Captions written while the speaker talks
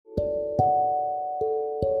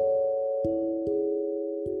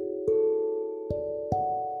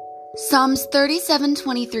Psalms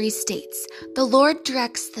 37:23 states, "The Lord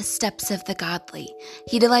directs the steps of the godly.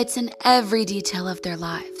 He delights in every detail of their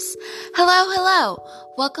lives." Hello.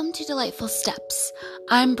 Welcome to Delightful Steps.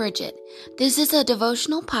 I'm Bridget. This is a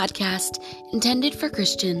devotional podcast intended for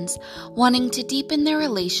Christians wanting to deepen their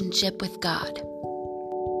relationship with God.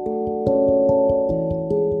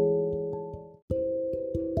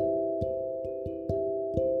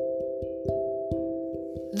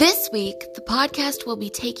 This week, the podcast will be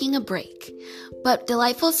taking a break, but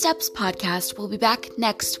Delightful Steps podcast will be back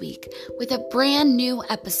next week with a brand new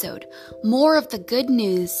episode, more of the good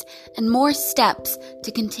news, and more steps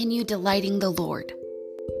to continue delighting the Lord.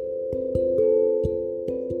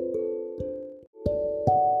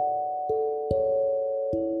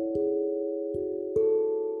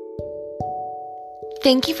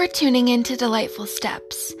 Thank you for tuning in to Delightful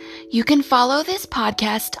Steps. You can follow this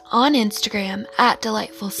podcast on Instagram at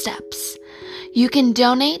Delightful Steps. You can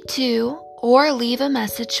donate to or leave a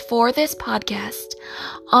message for this podcast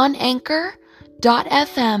on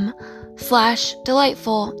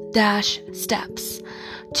anchor.fm/delightful-steps.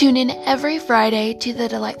 Tune in every Friday to the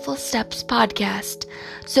Delightful Steps podcast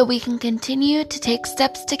so we can continue to take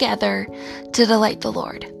steps together to delight the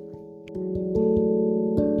Lord.